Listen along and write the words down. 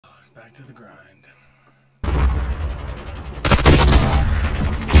back to the grind.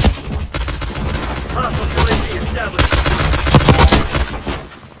 Hostile UAV established.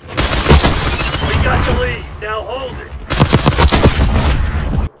 We got the lead. Now hold it.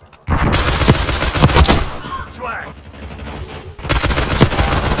 Swag.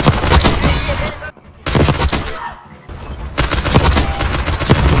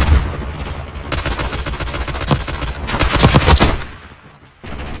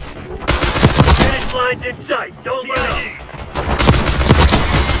 Finish line's in sight. Don't let up.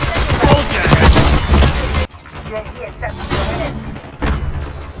 Roll jack.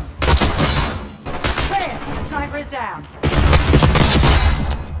 Clear! The sniper is down.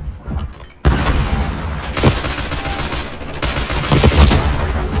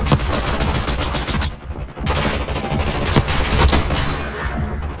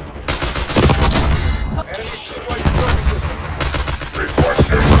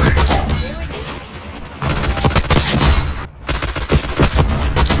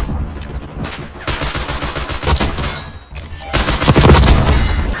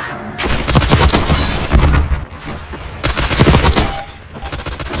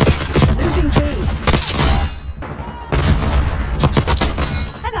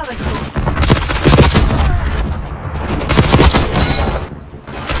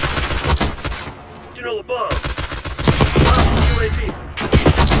 Above. Hostile UAV.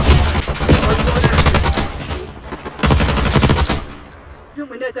 Your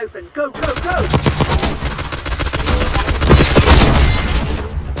window's open. Go, go, go!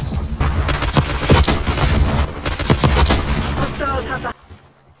 Hostiles have the...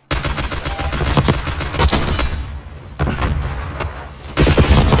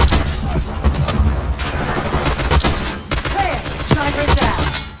 Clear! Sniper is down.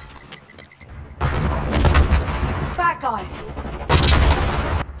 Back guy.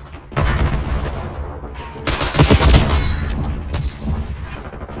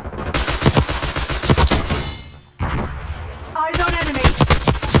 Eyes on enemy.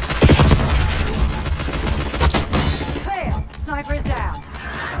 Clear. Sniper is down.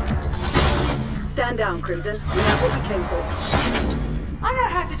 Stand down, Crimson. We have what we came for. I know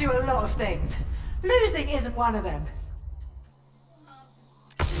how to do a lot of things. Losing isn't one of them.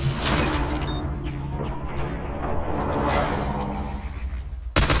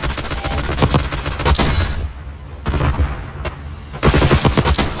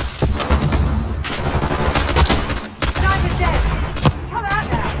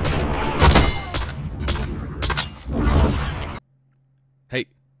 Hey,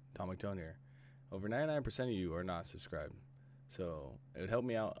 Atomic Tone here. Over 99% of you are not subscribed, so it would help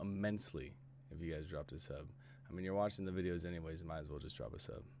me out immensely if you guys dropped a sub. I mean, you're watching the videos anyways, might as well just drop a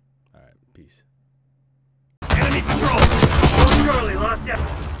sub. Alright, peace. Enemy control! Go Charlie, locked down.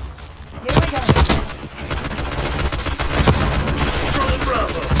 Here we go. Controlling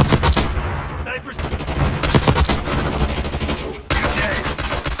Bravo. Snipers...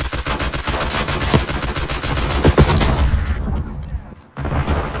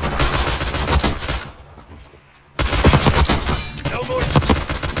 No more...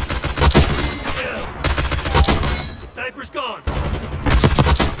 Yeah. Sniper's gone.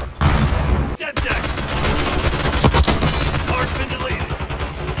 10 seconds. Mark's been deleted.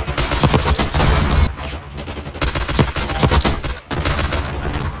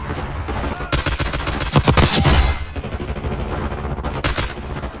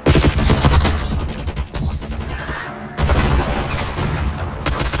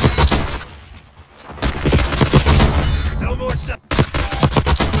 No more...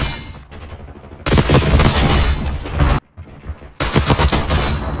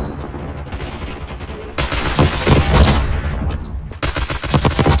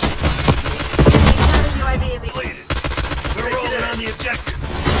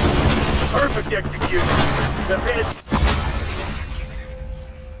 Perfect execution. The finish.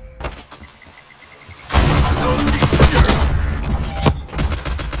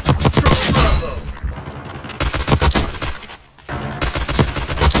 Bravo.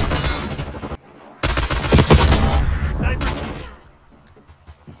 Sniper.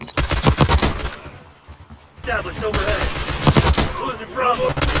 Established overhead. Losing Bravo.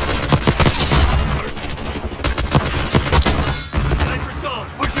 Sniper's gone.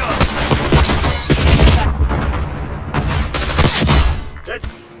 Push up.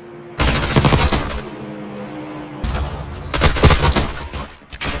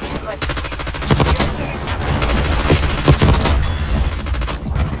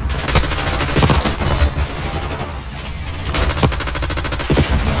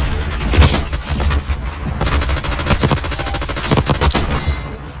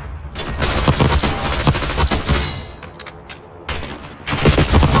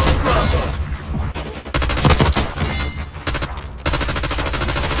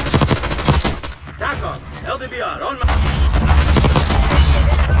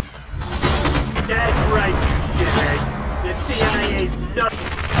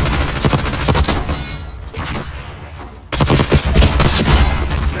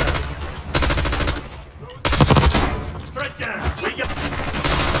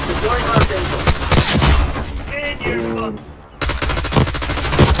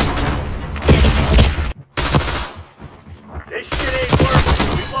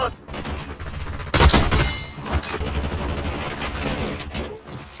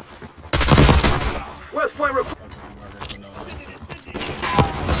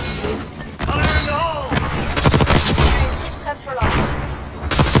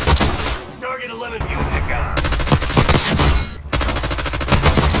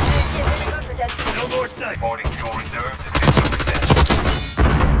 Reporting fuel reserves at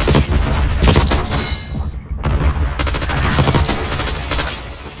 50%.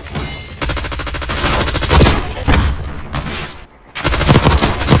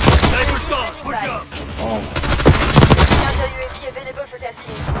 Sniper's gone. Push up. UAV available for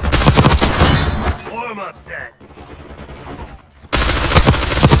testing. Warm up set.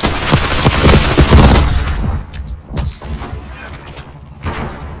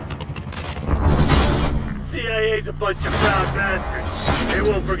 CIA's a bunch of proud bastards. They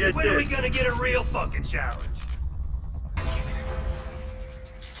won't forget When are we this. gonna get a real fucking challenge?